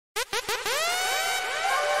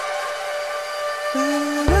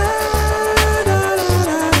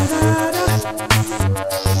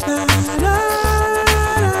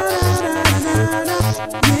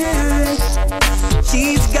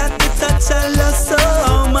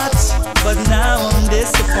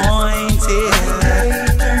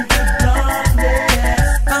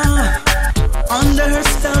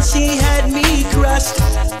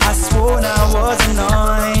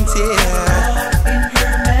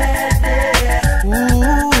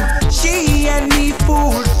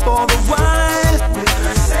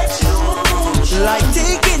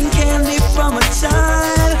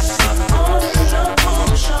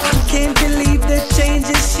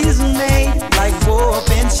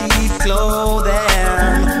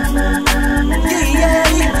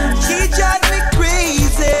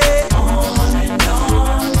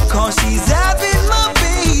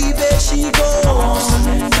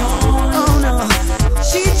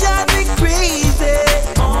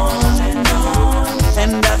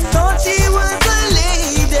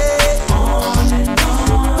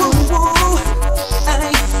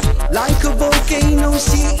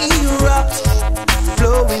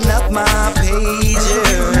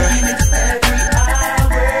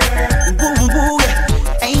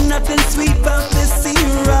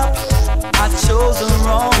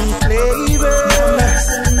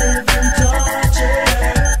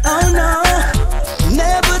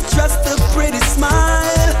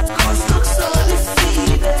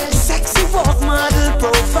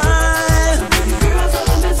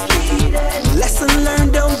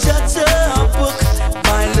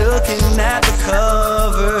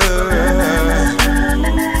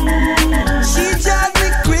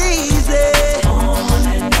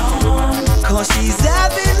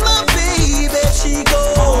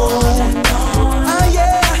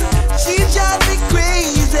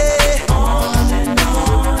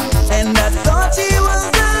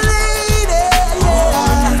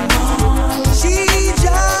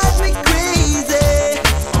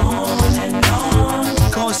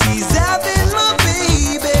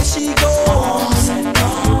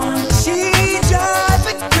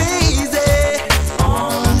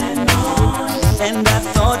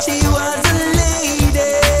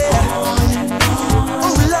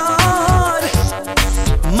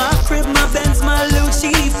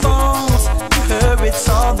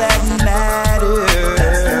all that matters.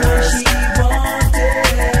 That's the man she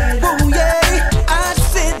wanted. Oh yeah, I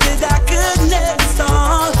said that I could never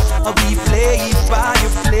stop. I'll be played by a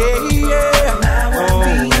player. Now I'm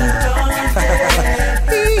being daunted.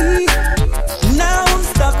 Now I'm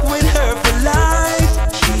stuck with her for life.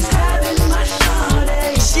 She's having my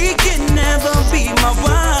shawty. She can never be my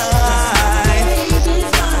wife.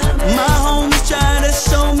 My homies trying to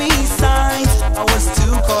show me signs. I was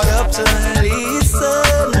too caught up to listen.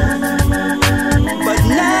 But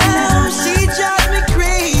now she drives me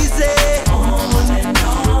crazy. On and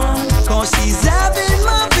on. Cause she's having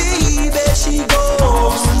my baby. She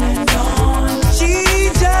goes on and on. She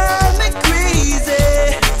drives me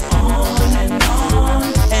crazy. On and on.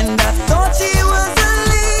 And I thought she was a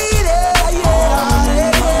lady.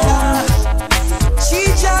 Yeah. She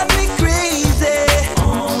drives me crazy.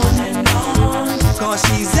 On and on. Cause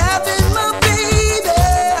she's having my baby.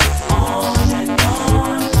 On and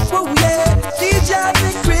on. Oh yeah, she drives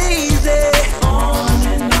me crazy. On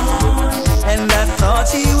and on. And I thought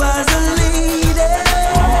she was a lady.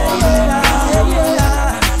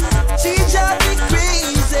 Yeah. She drives me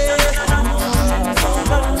crazy.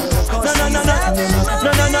 Cause she's having my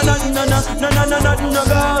baby. No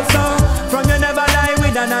go so. From you never lie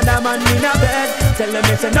with another man in a bed. Tell them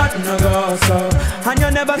it's a nothing no go so. And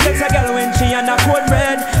you never sex a girl when she on a cold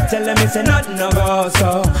red. Tell them it's a nothing no go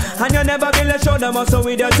so. And you never build a shoulder muscle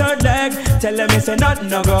with your third leg. Tell them it's a nothing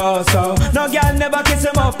no go so. No girl never kiss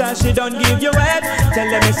him off that she don't give you head. Tell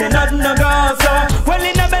them it's a nothing no go so. Well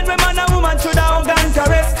in the bed with man and woman should have hug and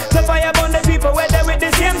caress. So fire burn the people where they with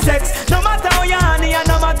the same sex. No matter how you honey and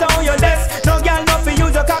no matter how you less. No girl not for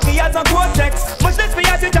use your cocky as a cortex. Much less for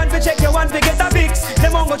you to turn to check your one to get a fix.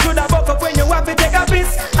 Them won't go through the buck up when you have to take a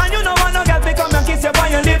piss. And you know one no girl to come and kiss you by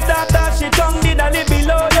your lips. After she tongue did a lip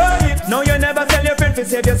below your hips. No you never tell your friend to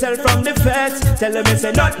save yourself from the feds. Tell them it's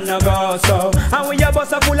a nothing no go so. And when your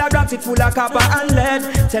bus are full of rocks it full of copper and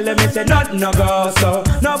lead. Tell them it's a nothing no go so.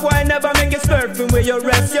 No boy never make you swerve from where you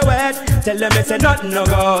rest your head. Tell them it's a nothing no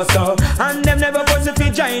go so. And them never put to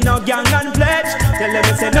feed join no gang and pledge. Tell them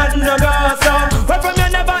it's a nothing no go so. Where from you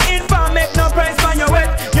never inform make no price for your wet.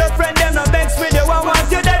 Your friend them no vex with you and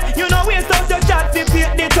want you dead. You know waste out your chat to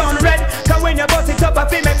paint the town red. Cause when you bust it up I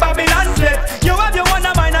feel make Babylon flip. You have your one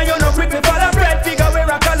of mine and you no quick for the bread. Figure where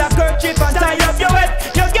a color kerchief and tie up your head.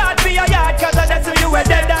 You got for your yard cause that's who you were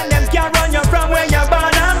dead. And them can't run you from where you're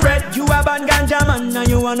born and bred. You have a ganja man and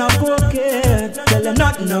you wanna cook it. Tell them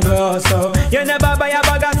nothing no go so. You never buy a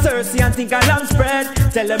bag of Cersei and think a lamb spread.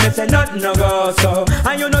 Tell them it's a nothing no go so.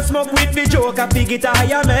 And you no smoke with the joke and pig it a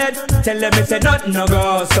higher med. Tell them it's a nothing no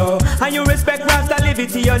go so. And you respect Rasta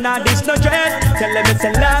liberty, you not dish no dread. Tell them it's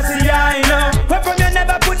a last year I know. Where from you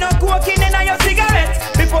never put no coke in your cigarette.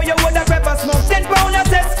 Before you would have pepper smoke 10 pound of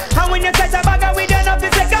cess. And when you touch a bag of weed you know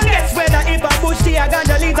the second guess. Whether if a bush tea or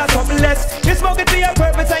ganja leaves or something less. You smoke it for your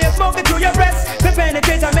purpose and you smoke it through your breast. To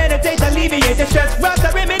penetrate and meditate, alleviate the stress.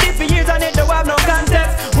 Rasta remedy for years and it don't have no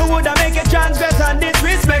contest. We woulda make it transgress and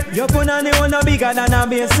disrespect. You put on the one no bigger than a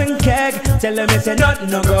basin keg. Tell them it's a nothing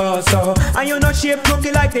no go so. And you no shape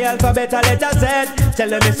cookie like the alphabet a letter Z. Tell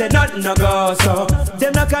them it's a nothing no go so.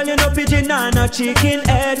 Them no call you no pigeon or no chicken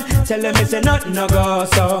head. Tell them it's a nothing no go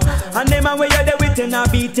so. And them a way you there with you no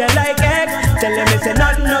beat you like egg. Tell them it's a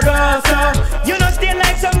nothing no go so. You no stay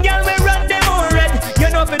like some girl we run them all red. You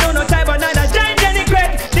know if you don't know type but neither giant any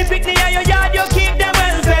cred. The picnic in your yard you keep them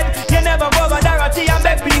well fed. You never go over Dorothy and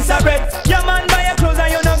beg piece of bread. Your man buy your clothes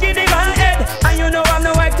and you no give him an head. And you know I'm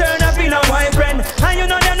no wife turn up in a wife friend. And you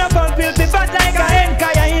know them no come filthy fat like a hen.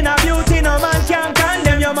 Cause you in a beauty no man can't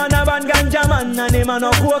condemn. Your man a ban ganja man and him a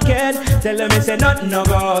no cokehead. Tell them it's a nothing no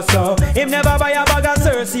go so. Him never buy a bag of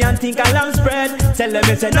Cersei and think a lamb spread. Tell them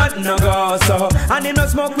it's a nothing no go so. And him no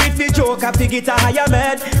smoke with the joke and fig it a higher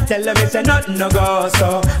med. Tell them it's a nothing no go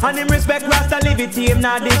so. And him respect Rasta liberty him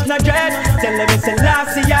not dish no dread. Tell them it's a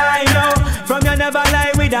last year I know. From you never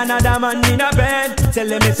lie with another man in a bed. Tell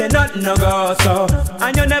them it's a nothing no go so.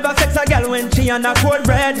 And you never sex a girl when she on a cold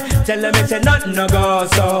bread. Tell them it's a nothing no go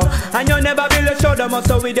so. And you never build a shoulder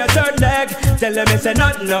muscle with your third leg. Tell them it's a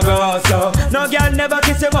nothing no go so. No girl never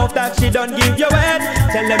kiss him off that she don't give you head.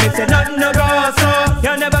 Tell them it's a nothing no go so.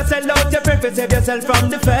 You never sell out your friend to save yourself from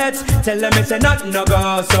the feds. Tell them it's a nothing no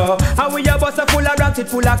go so. And when your bus are full of rocks it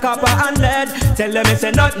full of copper and lead. Tell them it's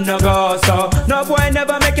a nothing no go so. No boy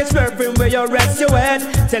never make you swerve from where you rest your head.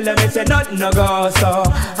 Tell them it's a nothing no go so.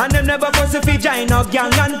 And them never force to feed join no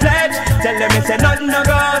gang and pledge. Tell them it's a nothing no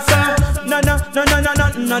go so. No no no no no no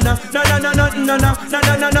no no no no no no no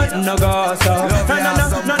no no no no go so. No no no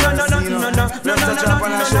no no no no no no. Let's touch up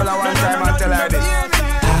on her shoulder one time and tell her this.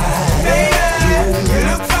 Baby, you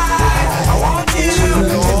look fine. I want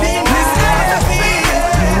you.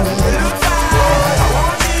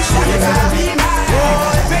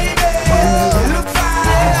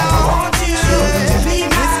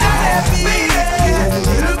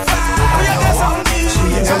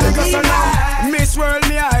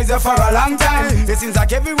 for a long time. It seems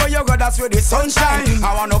like everywhere you go, that's where the sunshine.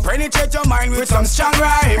 I wanna penetrate your mind with some strong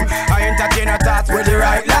rhyme. I entertain a thought with the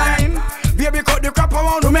right line. Baby, cut the crap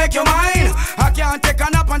around to make you mine. I can't take a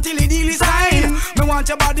nap until the deal is signed. Me want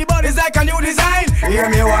your body, body's like a new design. Hear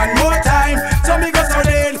me one more time. So me go so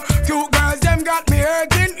then. Cute girls, them got me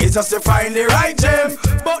hurting. It's just to find the right gem.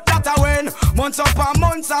 But that I win. Months upon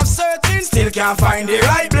months of searching, still can't find the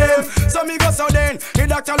right blame. So me go so then. The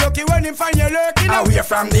doctor lucky when him find you lurking away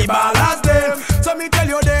from the ballast them. So me tell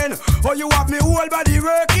you then, oh you have me whole body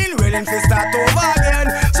working, willing to start over again.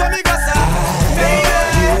 So me go so, baby,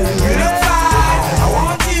 you look fine. I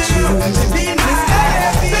want you to be my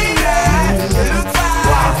baby. You look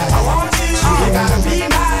fine. I want you. You gotta be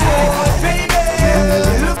my baby.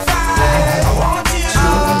 You look fine. I want you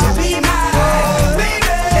to be my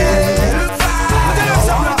baby. You look fine.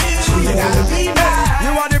 I want you. You gotta be my.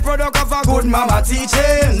 You are the product of a good mama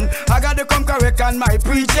teaching. I gotta come correct on my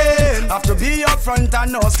preaching. Have to be up front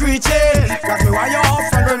and no screeching. Cause me want you up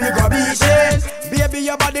front when we go beaching. Baby,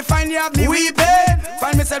 your body fine, you have me weeping.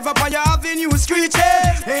 Find myself up on your avenue screeching.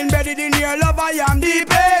 Embedded in your love, I am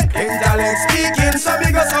deep in. Intellect speaking, so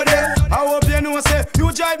big as so there. I hope you know, say,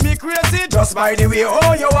 you drive me crazy just by the way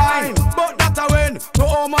oh you whine. But that I win, to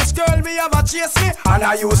how much girl me have a chase me, and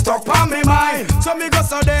I you stuck on me mind. So me go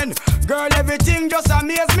so then, girl everything just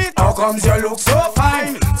amaze me. How comes you look so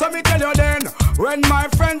fine? So me tell you then, when my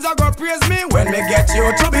friends are gonna praise me, when me get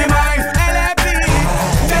you to be mine. LAP, baby,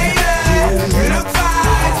 you look fine.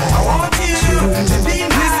 I want you to be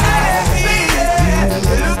my baby.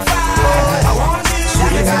 You look fine. I want you.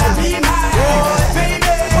 You gotta be my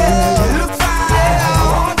baby. You look fine. I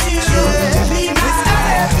want you to be my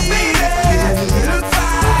baby. You look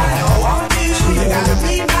fine. I want you. You gotta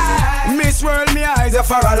be my Miss World. Me eyes are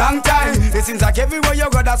for a long time. It seems like everywhere you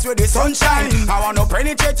go, that's where the sunshine. I wanna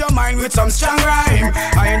penetrate your mind with some strong rhyme.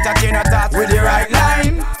 I entertain a thought with the right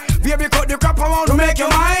line. Baby, cut the crap around to make you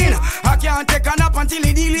mine. I can't take a nap until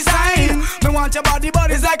the deal is signed. Me want your body,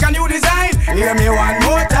 body's like a new design. Hear me one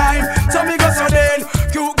more time. So me go so then.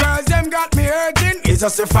 Cute girls, them got me hurting. It's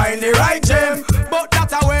just to find the right gem. But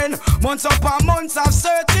that I win. Months upon months of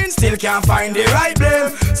searching, still can't find the right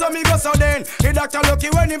blame. So me go so then. The doctor lucky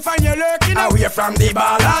when him find you lurking away from the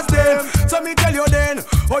ballast them. So me tell you then,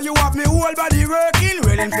 oh you have me whole body working,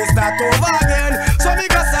 willing to start over again. So me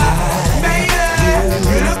go so, baby,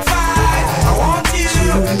 you look fine. I want you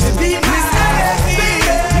to be my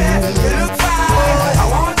baby. You look fine. I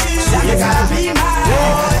want you. You gotta be my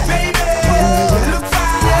baby. You look fine.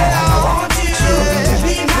 I want you to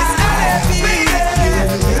be my baby.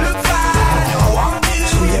 You look fine. I want you.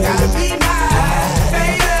 You gotta be my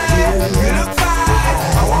baby. You look fine.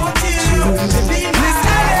 I want you to be my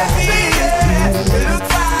baby. You look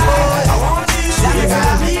fine. I want you. You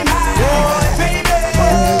gotta be my baby.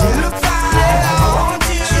 You look fine. I want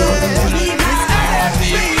you to be my.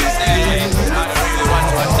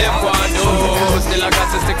 Still I got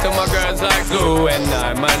to stick to my girls like glue, and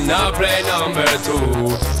I might not play number two.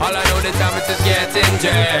 All I know the time is just getting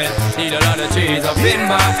jet. Need a lot of trees up in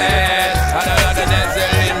my head, and a lot of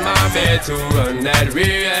dancing in my bed to run that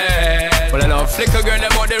real. Well, I know flicker girl,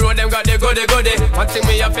 them out the road, them got the goody. One thing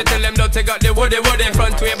me have to tell them, don't take out the woody.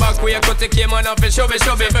 Front way, back way, cut the came on off and shove it.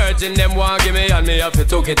 Virgin, them want give me, and me have to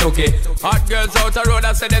took it. Hot girls out the road,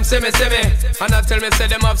 I say them see me. And I tell me, say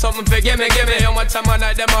them have something for give me. How much time I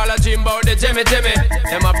night, them all a dream about the Jimmy.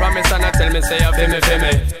 Them a promise and I tell me, say you feel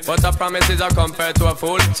me. But a promise is a compared to a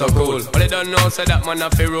fool, so cool. But they don't know, say that man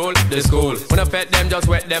have to rule the school. When I pet them, just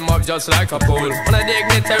wet them up just like a pool. When I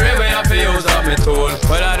dignitary way, I feel use up my tool.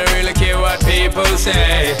 But I don't really care what people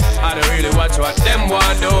say. I don't really watch what them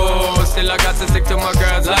want do. Still I got to stick to my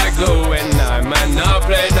girls like glue, and I might not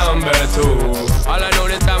play number two. All I know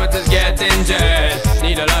this time it is getting jet.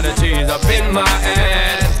 Need a lot of cheese up in my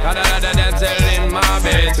head. Got a lot of dancing in my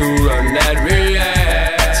bed to run that real.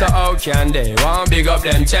 So how can they want big up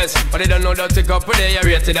them chest? But they don't know that to couple they are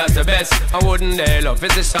rated as the best. And wouldn't they love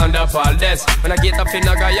it's the sound of all this. When I get up in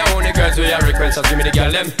a guy, you only girls with your request, just give me the girl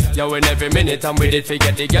them. Yo, in every minute I'm with it,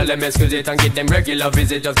 forget the girl them. Excuse it and get them regular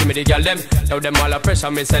visit, just give me the girl them. Now them all a pressure,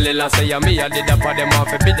 me sell it last say me. I did that for them off,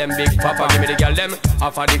 be them big papa, give me the girl them.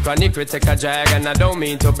 Off of the chronic we take a drag, and I don't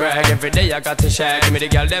mean to brag. Every day I got to share, give me the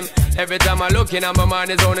girl them. Every time I look in, my mind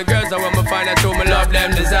is on the girls. I want me find out who me love them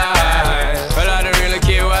design. But I don't really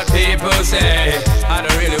care what people say. I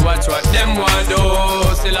don't really watch what them want do.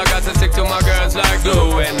 Still I got to stick to my girls like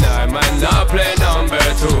glue, and I might not play number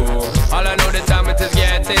two. All I know the time it is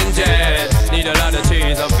getting jet. Need a lot of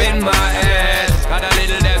cheese up in my head. Got a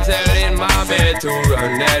little damsel in my bed to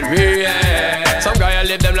run that real. Some guy a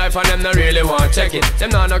live them life and them not really want check it. Them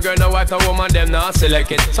not no girl, no wife, no woman, them not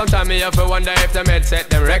select it. Sometimes me have to wonder if them head set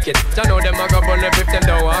them wreck it. I know them a go burn if them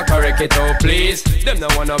don't want correct it. Oh please, them no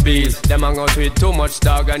wanna bees. Them a go tweet too much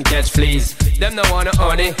dog and catch fleas. Them no wanna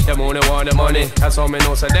honey, them only want the money. That's how me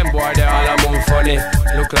know so them boy they all a move funny.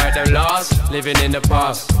 Look like them lost, living in the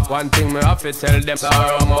past. One thing me have to tell them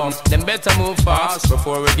sorrow mom. Them better move fast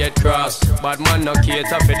before we get crossed. But man no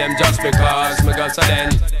cater for them just because me got so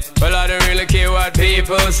then. Well I don't really care what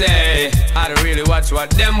people say. I don't really watch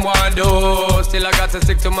what them want do. Still I got to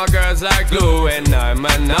stick to my girls like glue. And I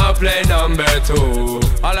might now play number 2.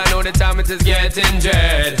 All I know the time it is getting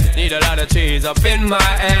dread. Need a lot of cheese up in my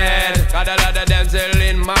head. Got a lot of them still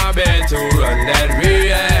in my bed to run that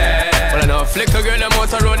real. Well I know flick a girl them out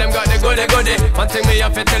the road, them got the goody goody. One thing me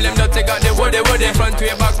have to tell them that they got the woody woody. Front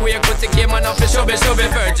way, back way, put the came on off the shubby shubby.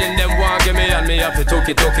 Virgin them want give me and me have to took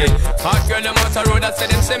it. Hot girl them out the road, I say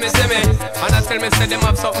them see me. And I tell me say them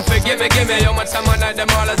have something for gimme. How much time I night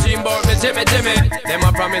them all a dream about me Jimmy. Them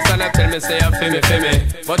a promise and I tell me say a feel me.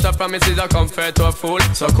 But a promise is a comfort to a fool,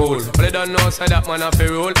 so cool. But they don't know say that man have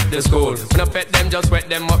to rule the school. When I pet them just wet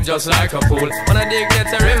them up just like a pool. When I dig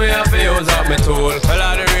get a rim me have to use up my tool. Well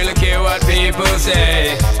I don't really care what people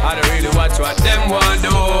say. I don't really watch what them want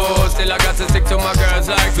do. Still I got to stick to my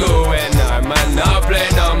girls like glue. And I might not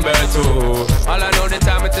play number 2. All I know the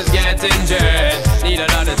time it is getting dread. Need a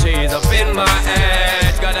lot of cheese up in my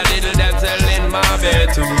head. Got a little damsel in my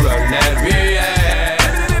bed to run that real.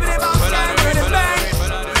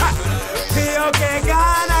 Okay,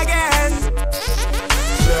 gone again.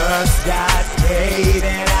 Just got paid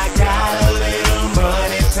and I got a little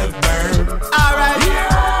money to burn. Alright,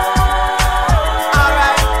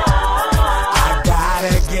 alright. I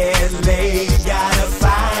gotta get laid, gotta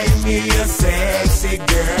find me a sexy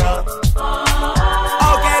girl.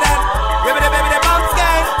 Okay then, give me the bounce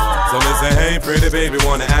game. So me say, hey pretty baby,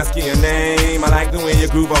 wanna ask you your name. I like the way you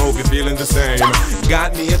groove, I hope you're feeling the same.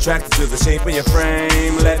 Got me attracted to the shape of your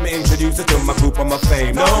frame. Let me introduce you to my group of my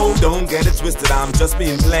fame. No, don't get it twisted, I'm just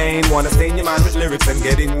being plain. Wanna stain your mind with lyrics and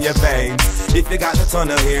get in your veins. If you got the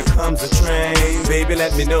tunnel, here comes the train. Baby,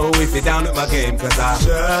 let me know if you're down with my game. Cause I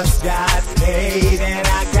just got paid and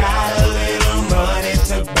I got a little money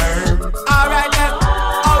to burn. Alright then,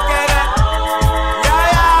 okay then.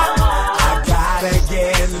 Yeah. I gotta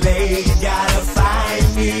get laid, gotta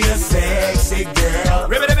find me a sexy girl.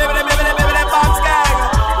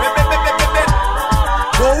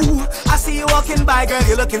 I see you walking by, girl,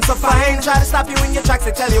 you looking so fine. Try to stop you in your tracks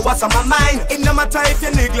to tell you what's on my mind. It no matter if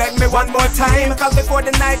you neglect me one more time. Cause before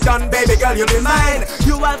the night done, baby girl, you'll be mine.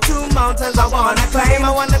 You have 2 mountains I wanna climb.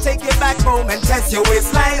 I wanna take you back home and test your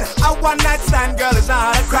waistline. A one night stand, girl, is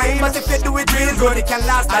not a crime. But if you do it real good, it can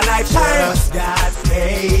last a lifetime. Just got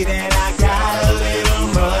paid and I got a little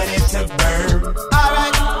money to burn.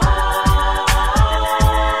 Alright.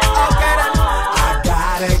 Okay then. I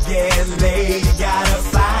gotta get laid, gotta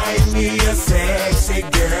find me a sexy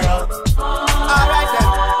girl. Alright then.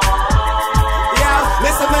 Yo,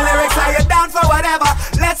 listen my lyrics, are you down for whatever?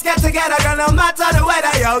 Let's get together, girl, no matter the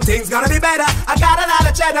weather. Yo, things gonna be better. I got a lot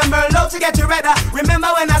of cheddar, Merlot to get you redder. Remember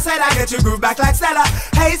when I said I get you groove back like Stella?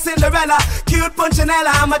 Hey Cinderella, cute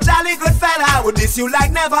Punchinella, I'm a jolly good fella. I would diss you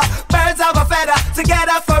like never. Birds of a feather,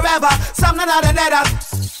 together forever. Something out of leather.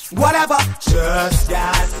 Whatever. Just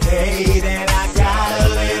got paid and I got a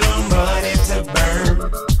little money to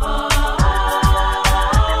burn.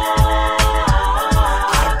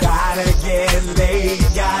 I gotta get laid,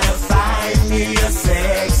 gotta find me a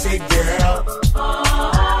sexy girl.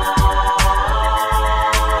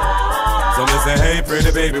 So me say, hey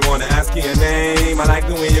pretty baby, wanna ask you your name. I like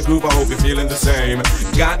the way you groove, I hope you're feeling the same.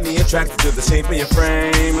 Got me attracted to the shape of your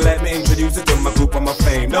frame. Let me introduce you to my group of my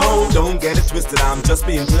fame. No, don't get it twisted, I'm just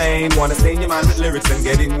being plain. Wanna stain your mind with lyrics and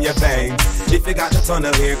get in your veins. If you got the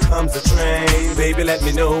tunnel, here comes the train. Baby, let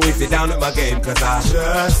me know if you're down with my game. Cause I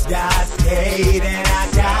just got paid and I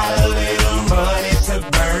got a little money to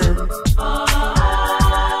burn.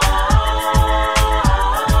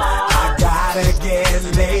 I gotta get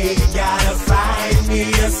laid, gotta find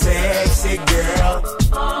me a sexy girl.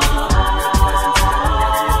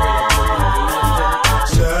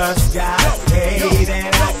 Just got paid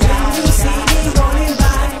and I got. When you see me rolling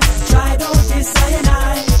by, try don't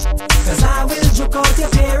decide. Cause I will juke out your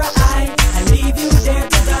pair of eye and leave you there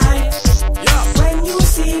to die. When you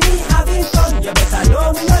see me having fun, you better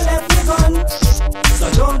know we no left you gone. So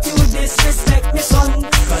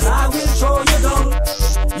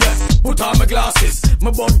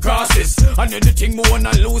me burn crosses. And anything me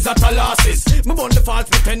wanna lose at a losses. Me burn the false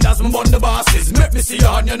pretenders, me burn the bosses. Make me see you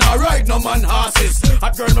and you not ride no man horses.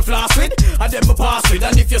 A girl me floss with, and them me pass with.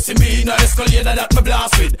 And if you see me in a escalator that me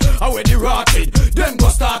blast with, I wear the rotted, them go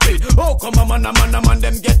start with. Oh come a man,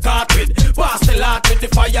 them get caught with. Pass the lot with the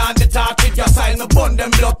fire and the talk with. Your sign me burn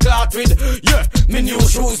them blood clot with. Yeah, me new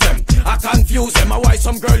shoes them, I confuse them. I why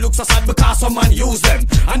some girl looks so sad because some man use them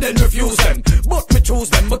and then refuse them. But me choose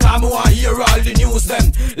them because me want hear all the news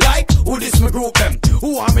them. Like who this me group them,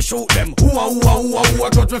 who want me shoot them, who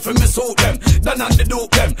got me for me suit them. Then on the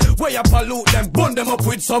duke them, where you pollute them, burn them up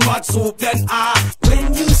with some hot soup. Then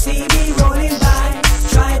when you see me rolling by,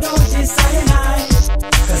 try don't this cyanide,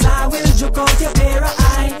 cause I will juke out your pair of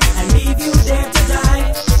eye and leave you there to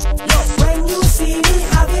die. Yo, when you see me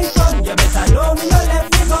having fun, you better know me no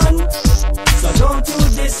left me gun. So don't you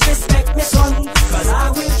disrespect me son, cause I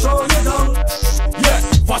will throw you down. Yeah,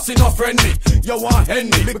 fast enough friend me, you want hand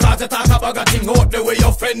me, because you talk about a thing out the way you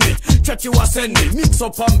offend me. Check you a send me, mix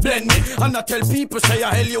up and blend me, and I tell people say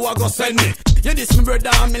hell you a go send me. You this me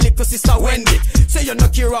brother and me little sister Wendy. Say you no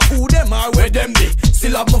care who them or where them be.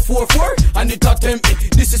 Still have my 4-4 and it a tempt me.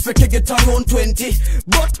 This is for get around 20,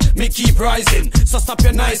 but me keep rising. So stop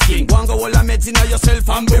your nice king. One go all the meds in yourself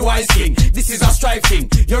and be wise king. This is a strife thing.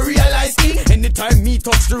 You realize king? Anytime me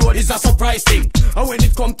touch the road is a surprise thing. And when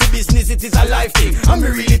it come to business it is a life thing. And me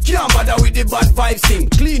really can't bother with the bad vibes thing.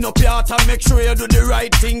 Clean up your heart and make sure you do the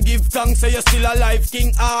right thing. Give thanks say you're still alive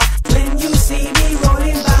king. When you see me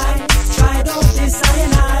rolling by, try don't this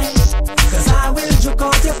cyanide, cause I will juke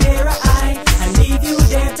out your pair of eye and leave you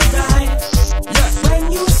there to die. Yeah.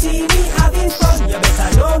 When you see me having fun, you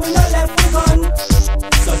better know me no left me gun.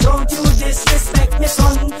 So don't you disrespect me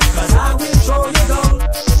son, cause I will throw you down.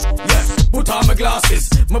 Yeah. Put on my glasses,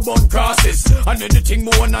 me burn crosses, and anything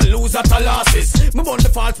me wanna lose at a losses. Me burn the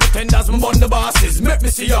false pretenders, me burn the bosses. Make me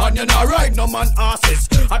see you and you not ride no man asses.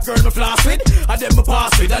 A girl me floss with, and them me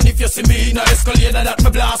pass with. And if you see me in a escalator that me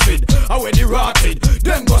blast with, I wear the rotted,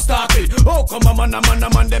 them go start with. Oh come a man,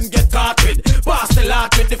 them get caught with. Pass the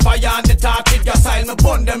lot with the fire and the talk with. Your sign me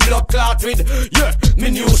burn them blood clot with. Yeah, me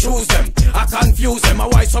new shoes them, I confuse them. I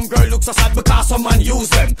why some girl looks so sad because some man use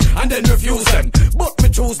them and then refuse them. But me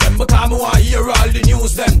choose them because me want hear all the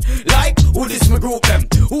news them. Like who this me group them,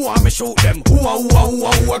 who want me shoot them, who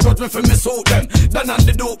got me for me suit them. Then on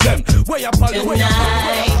the duke them, where you follow, where you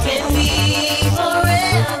follow. Tonight can be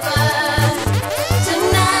forever.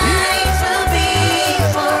 Tonight will be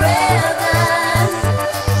forever.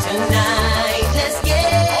 Tonight let's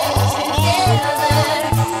get together,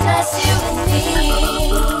 just you and me.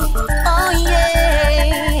 Oh yeah.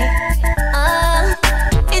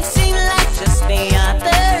 It seemed like just the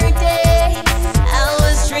other day I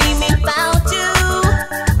was dreaming about you.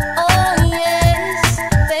 Oh yes,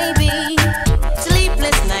 baby.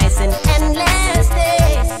 Sleepless nights and endless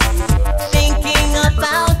days thinking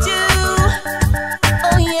about you.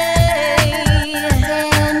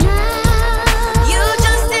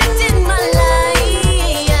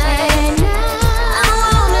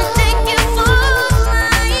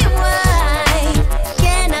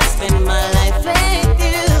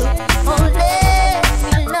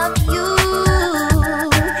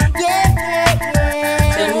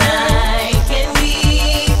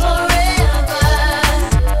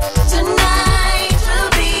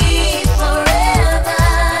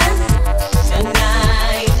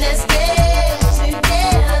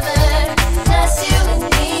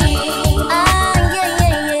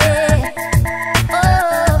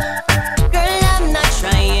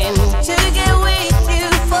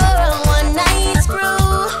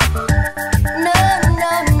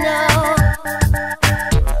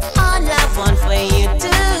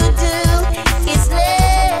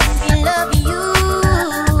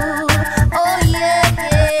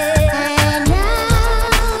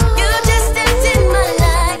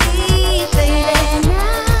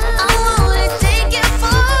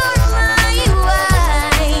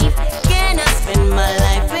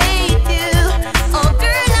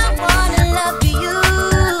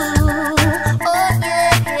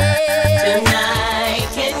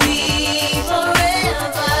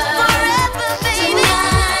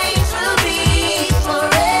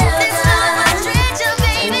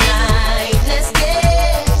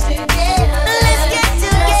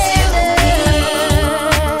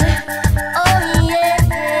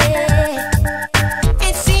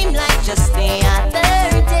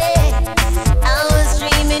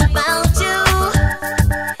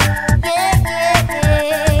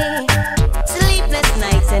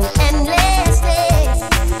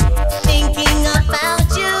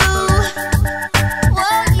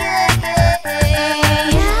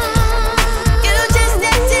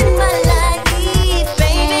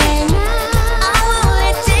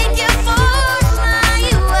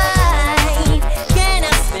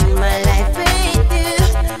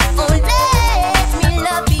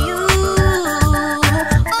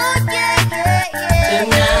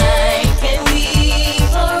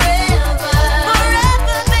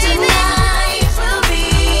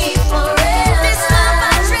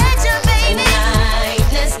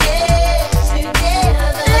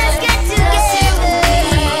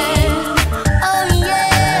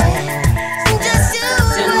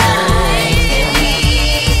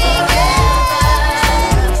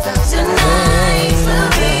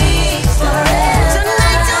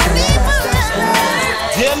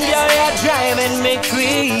 girl, you're driving me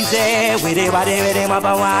crazy. With the body, with him up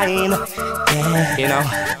a wine. You know,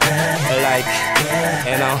 like,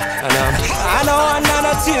 you know, I know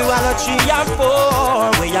another 2, another 3 or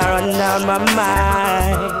 4. Where you run down my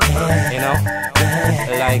mind. You know,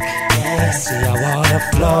 like, see, I wanna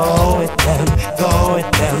flow with them, go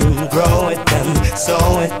with them, grow with them,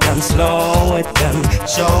 sow with them, slow with them,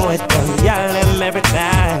 show with them, yell them every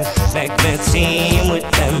time. Make me team with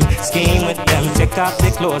them, scheme with them, take off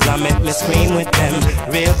the clothes, I make me scream with them,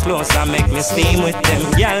 real close, I make me steam with them,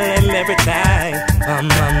 yell them every time. On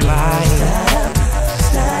my mind.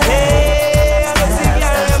 Hey, I see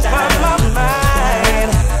yell them on my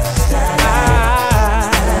mind.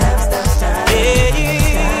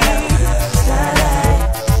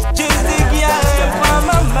 Just the yell them on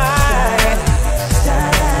my mind.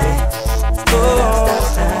 Oh.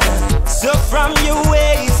 So from your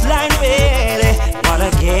waistline, really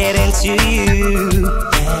wanna get into you.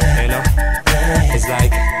 You know, it's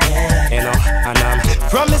like, you know, and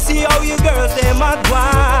promise you how you girls them at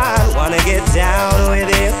one wanna get down with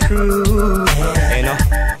their crew. You know,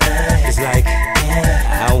 it's like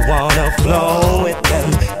I wanna flow with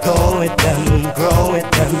them, go with them, grow with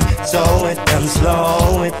them, sow with them,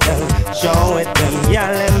 slow with them, show with them,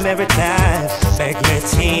 yell them every time. Make me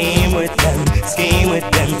team with them, scheme with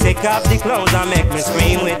them, take off the clothes, I make me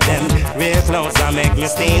scream with them, real close, I make me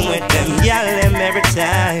steam with them, yell them every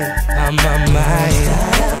time. On my mind.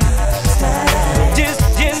 Just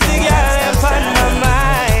the girl on my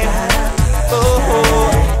mind.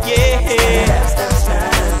 Oh, yeah.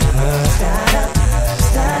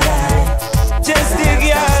 Just the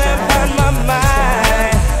girl on my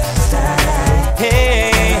mind.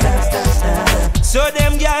 Hey. So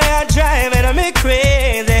them girls are driving me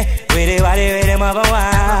crazy. With the body, with them over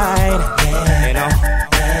wide. You know,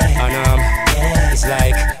 and it's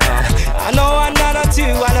like, I know another 2,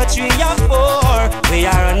 another 3 or 4. We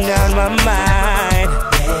are on my mind.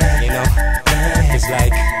 You know, it's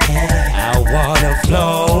like I wanna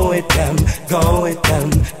flow with them, go with them,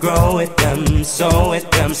 grow with them, sow with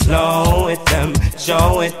them, slow with them,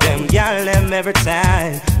 show with them, yell them every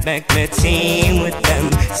time. Make me team with them,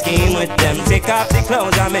 scheme with them, take off the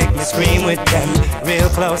clothes, I make me scream with them, real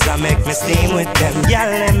close, I make me steam with them, yell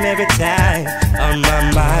them every time. On my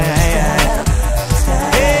mind.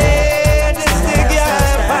 Hey, just the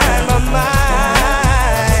girl on my mind.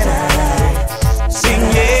 Sing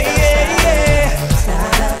yeah, yeah, yeah.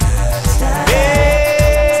 Yeah,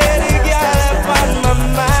 the girl on my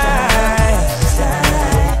mind.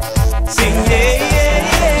 Sing yeah, yeah,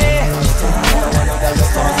 yeah.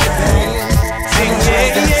 Sing yeah,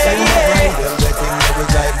 yeah, yeah.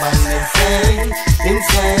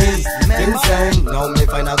 Insane. Now me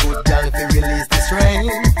find a good girl if you release this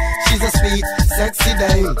rain. She's a sweet, sexy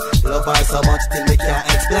dame. Love her so much till me can't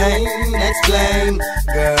explain,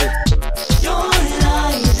 girl. Your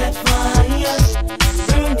light that fire,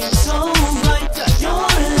 burning so bright. Your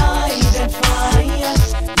light that fire,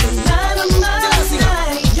 the light of my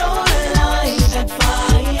night. Your light that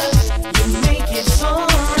fire, you make it so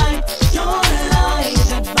right. Your light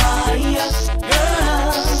that fire,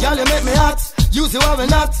 girl. Girl, you make me hot. Use you or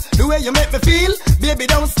not. The way you make me feel, baby,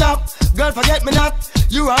 don't stop. Girl, forget me not.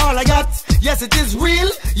 You are all I got. Yes, it is real.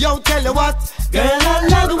 Yo, tell you what. Girl, I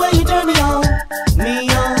love the way you turn me on.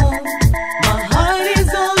 My heart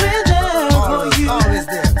is always there for you. Always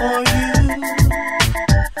there. For you.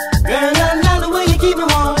 Girl, I love the way you keep me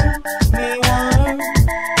warm.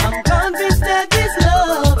 I'm convinced that this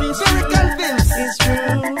love is very true. convinced. It's true.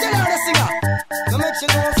 Tell her the singer. Don't make you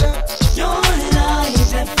know, sir. Your light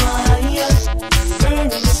that fire,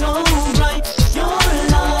 burning so bright. Your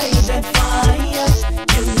light that fire,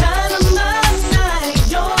 you light up my night.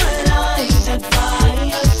 Your light that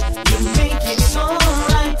fire, you make it so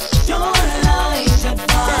right. Your light that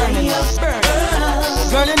fire,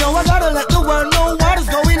 Girl, you know I gotta let the world know what is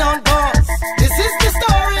going on, boss. This is the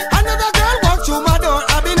story. Another girl walked through my door.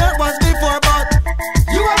 I've been hurt once before, but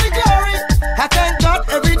you are the glory. I thank God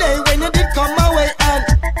every day when you did come my way, and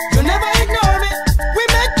you never ignore me. We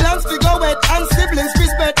make plans to go wet and siblings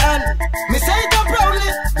respect, and me say it up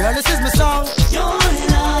proudly. Girl, this is my song. your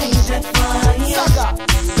light that fire, Saga.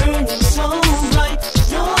 burning so bright.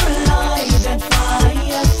 Your light that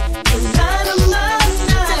fire, you light up my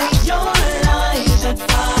night. Your light that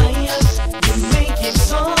fire, you make it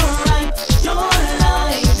so right. Your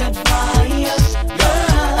light that fire,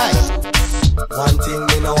 girl. One thing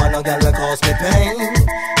me no want no girl that cause me pain,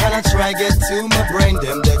 and I try get to my brain.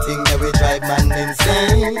 Them the thing that we drive man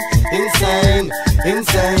insane.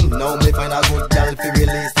 Now me find a good girl to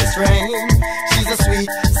release this rain. She's a sweet,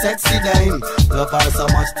 sexy dame. Love her so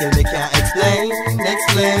much till me can't explain.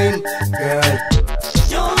 Explain, girl.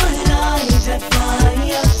 Your light at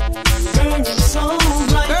fire, burning so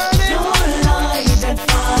bright. Your light at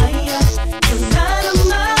fire, you light up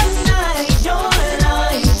my night. Your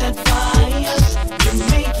light at fire, you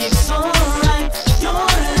make it so right. Your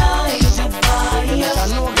light at fire,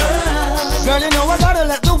 Girl, you know I gotta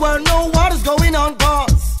let the world know what is going on,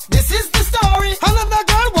 cause this is the story. Another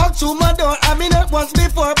girl walked through my door. I mean it once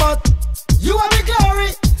before, but you are the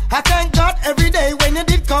glory. I thank God every day when you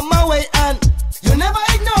did come my way, and you never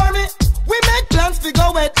ignore me. We make plans to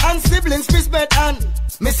go wet and siblings respect, and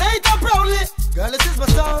me say it up proudly. Girl, this is my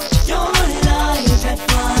song. your light at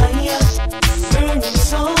fire, burning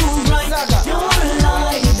so bright. Your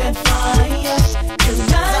light at fire, you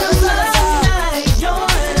light up my night. Your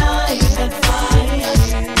light at fire,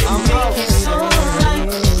 you make it so right.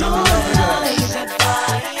 Your light at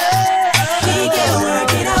fire, we can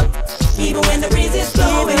work it out, even when the breeze is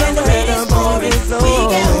blowing and the rain is pouring. We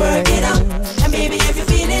can work it out, and baby, if you're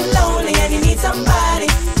feeling lonely and you need somebody,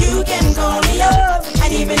 you can call me up.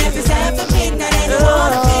 And even if it's after midnight and you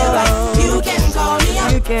wanna feel right, you can call me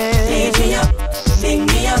up, page me up, link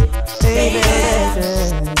me up, baby.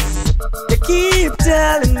 You keep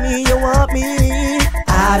telling me you want me,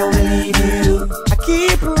 I don't believe you. I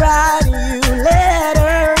keep writing you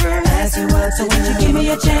letters. Ask you out, so won't you give me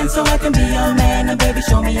a chance so I can be your man? And baby,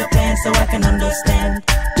 show me your plan so I can understand.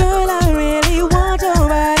 Girl, I really want your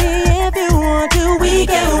body. If you want to, We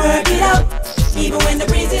can work it out, even when the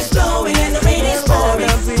breeze is blowing and the rain is pouring.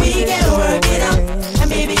 We can work it out, and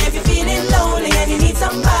baby, if you're feeling lonely and you need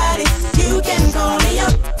somebody, you can call me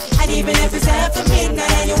up. And even if it's after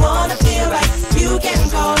midnight and you wanna feel right, you can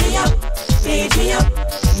call me up, page me up,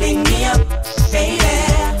 link me up, baby.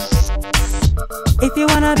 if you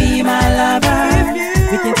wanna Be my lover,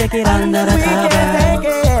 we can take it under the cover.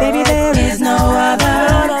 baby, there is no other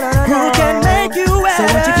Who can make you well? So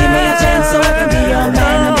won't you give me a chance so I can be your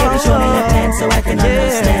man? And baby, show me your plan so I can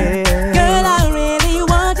understand. Girl, I really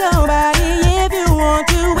want your body. If you want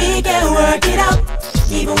to, We can work it out,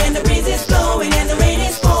 even when the breeze is blowing and the rain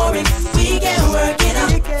is pouring. We can work it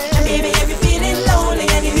out, and baby, if you're feeling lonely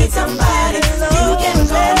and you need somebody, you can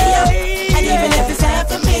call me up. And even if it's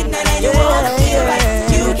after midnight and you wanna feel right,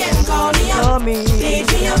 you can call me up, page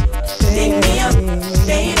me up, link me up,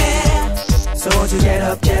 baby. So won't you get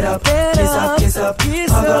up, kiss up,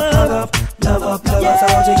 hug up, love up, so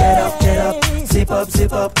won't you get up,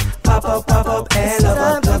 zip up, pop up, and love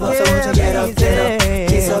up, so won't you get up,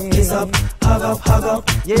 kiss up, hug up, love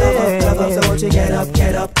up, so won't you get up,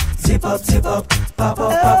 zip up, pop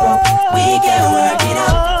up. We can work it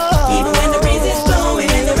out, even when the breeze is blowing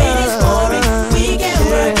and the rain is pouring. We can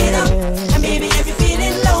work it out, and baby, if you're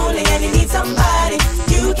feeling lonely and you need somebody,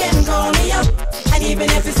 you can call me up. And even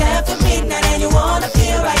if it's after midnight and you wanna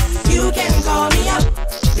feel right, you can call me up,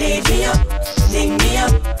 page me up, link me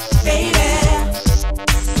up, baby.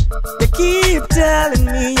 you keep telling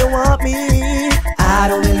me you want me. I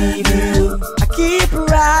don't believe you. I keep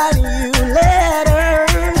writing you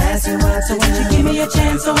letters. Ask you out, so won't you give me a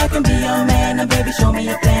chance so I can be your man? And baby, show me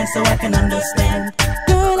your plan so I can understand.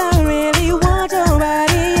 Girl, I really want your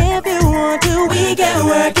body. If you want to, We can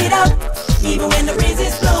work it out, even when the breeze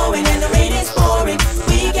is blowing and the rain is pouring.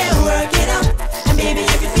 We can work it out, and baby,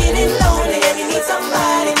 if you're feeling lonely and you need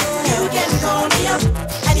somebody, you can call me up.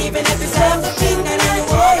 And even if it's after midnight and you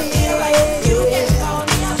wanna feel right, you can call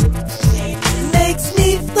me up. Makes me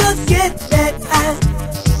forget that I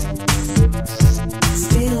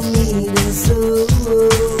still need a soul.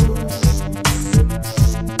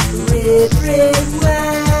 Red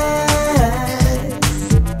wine,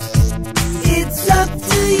 it's up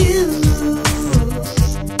to you.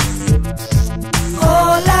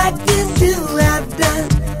 All I can do, I've done,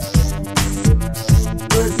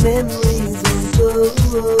 but memories don't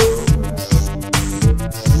go.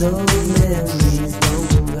 No memories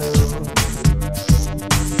don't go.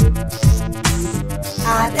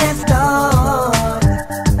 I'd have thought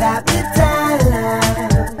that with time,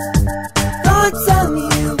 thoughts of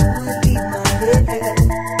you would leave my head.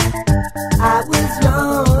 I was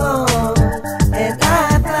wrong, and I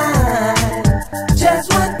find just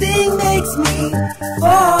one thing makes me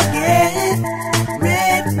forget.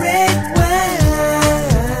 Red wine,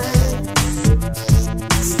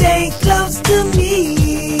 stay close to me.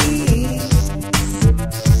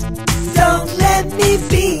 Don't let me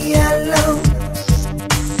be alone.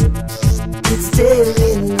 It's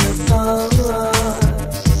tearing apart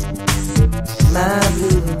my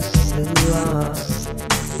blue heart.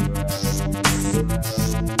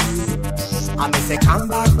 I may say come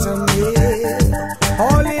back to me.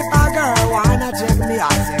 Holy girl wanna check me, I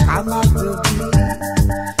say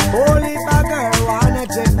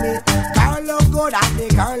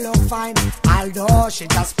fine. Although she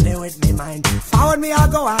just play with me mind. Forward me I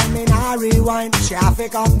go and me nah rewind. She have to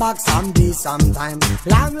come back someday sometime.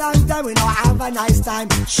 Long time we don't have a nice time.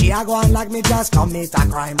 She a go on like me just commit a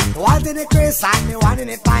crime. Wanting it crazy and me wanting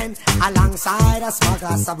it fine. Alongside a small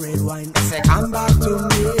glass of red wine. Say come back to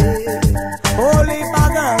me. Holy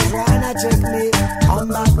girls wanna check me. Come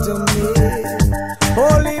back to me.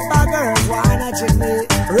 Holy girls wanna check me.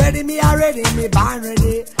 Ready me already, me born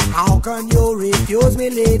ready. How can you refuse me,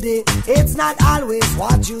 lady? It's not always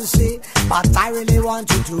what you see, but I really want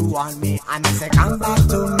you to want me. And I say come back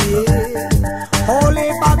to me.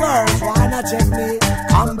 Holy girls wanna check me.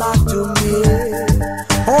 Come back to me.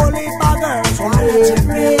 Holy girls wanna check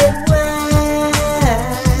me.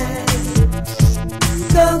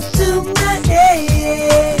 Go to my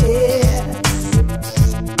head,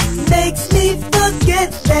 makes me forget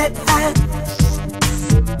that I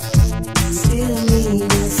still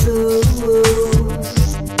need you so.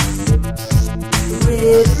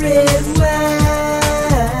 Red wine,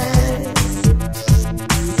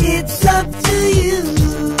 it's up to you.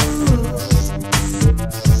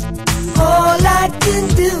 All I can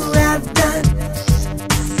do I've done,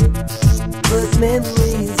 but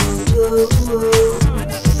memories will go.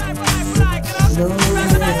 No,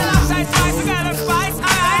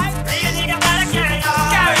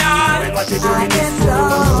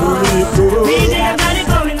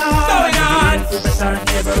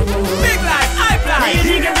 Big life, I fly. You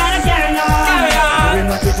think I'm gonna carry on? Carry on.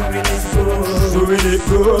 What you're doing is good. Doing it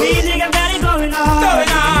good. You think I'm gonna going on?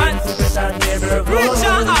 Going on. Rich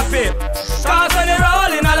and happy. Cars on the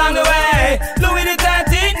rolling along the way. Louis the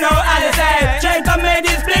 13th, no Alice. Jacob made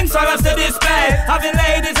his blinks for us to display. Having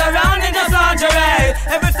ladies around in just lingerie.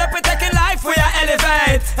 Every step we take in life, we are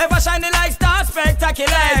elevate. Ever shining like stars,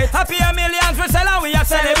 spectacular. Happy a millions we sell and we are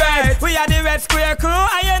celebrate. We are the Red Square crew,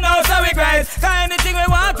 and you know so we great. Cause anything we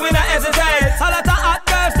want, we not hesitate. A lot of hot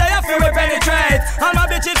girls, they have to we penetrate. All my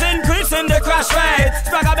bitches increasing the crash rate.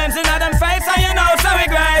 Spragga Benz in them face, and you know so we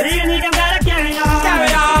great. You think I'm gonna carry on?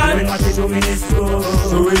 Carry on. Doing what you doing is good.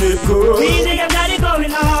 Doing it good. You think I'm gonna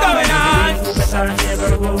going on? Going on.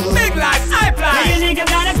 Big life, I fly. You think I'm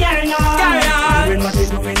gonna carry on? Carry on. Doing what you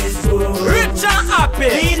doing is good. Rich and happy.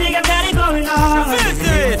 You think I'm gonna going on? Filthy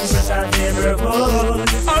rich.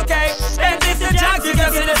 Okay, then this the jacks, you can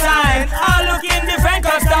see the sign. All looking different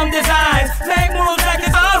custom designs. Make moves like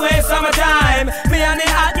it's always summertime. Me and the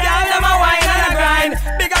hot girl, them a wine and a grind.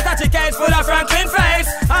 Big a touchy case full of Franklin face.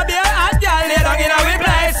 I be a hot girl, lay down in a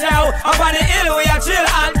replace. Now, up on the hill, we a chill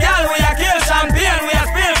hot girl. We a kill champagne, we a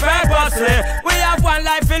spill purposely. We have one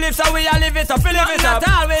life, Philip, so we a live it up, live it up.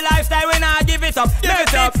 All we lifestyle, we not give it up, give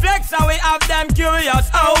it up. Flex, and we have them curious.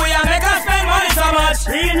 Oh, we a make us spend money so much.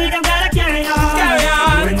 You think I'm gonna carry on? Carry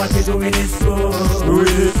on. Doing what you doing is good. Doing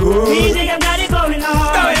it good. You think I'm gonna going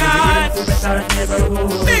on? Going on.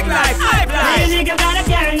 Big life, I fly. You think I'm gonna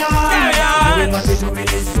carry on? Carry on. Doing what you doing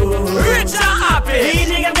is good. Rich and happy. You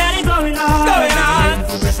think I'm gonna going on? Going on.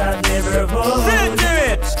 Filthy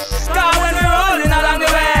rich. Cause when we're rolling along the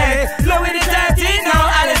way, Louis the 13th, no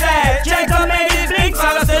Alice. Jacob made his blinks for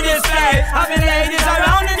us to display. Having ladies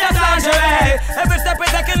around in just lingerie. Every step we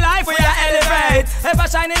take in life, we are elevate. Ever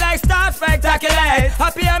shining like stars, spectacular.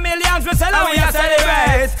 Happy a millions we sell and we are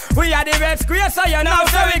celebrate. We are the Red Square, so you know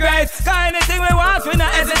so we great. Cause anything we want, we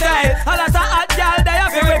not hesitate. A lot of hot girl, they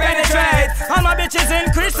have to we penetrate. All my bitches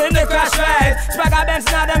increasing the crash rate. Spragga Benz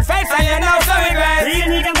in them face, and you know so we great. You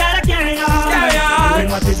think I'm gonna carry on? Carry on.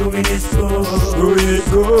 Doing what you doing is good. Doing it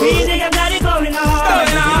good. You think I'm gonna going on?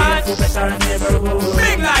 Going on.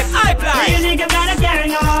 Big life, I fly. You think I'm gonna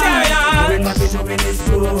carry on? Carry on. Doing what you doing is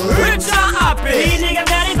good. Rich and happy. You think I'm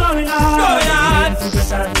gonna going on? Going on.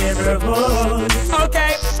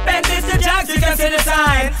 Okay, bend this to jacks, you can see the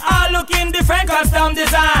sign. All looking different custom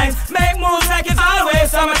designs. Make moves like it's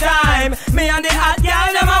always summertime. Me and the hot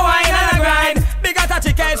girl, them a wine and a grind. Big a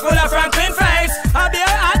touchy case full of Franklin face. I be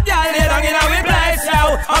a hot girl, lay down in a replace.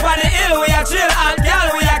 Yo, up on the hill, we a chill hot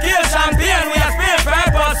girl. We a kill champagne, we a spill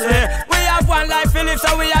purposely. We have one life, Philip,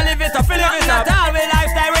 so we a live it up, live it up. All we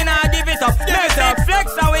lifestyle, we not give it up, give it up.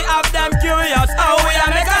 Flex, so we have them curious. Oh, we a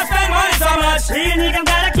make us spend money so much. You think I'm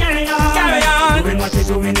gonna carry on? Carry on. Doing what you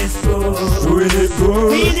doing is good. Doing it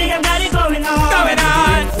good. You think I'm gonna going on? Going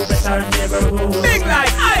on. Big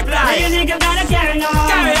life, I fly. You think I'm gonna carry on?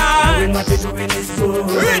 Carry on. Doing what you doing is good.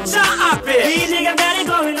 Rich and happy. You think I'm gonna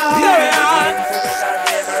going on? Carry on.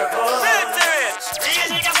 Filthy rich. You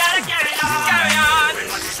think I'm gonna carry on? Carry on.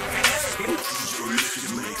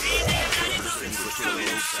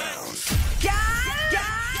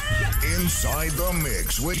 Inside the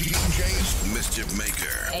mix with DJ Mischief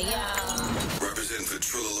Maker. Hey, yo. Represent the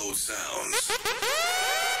Trilolo Sounds.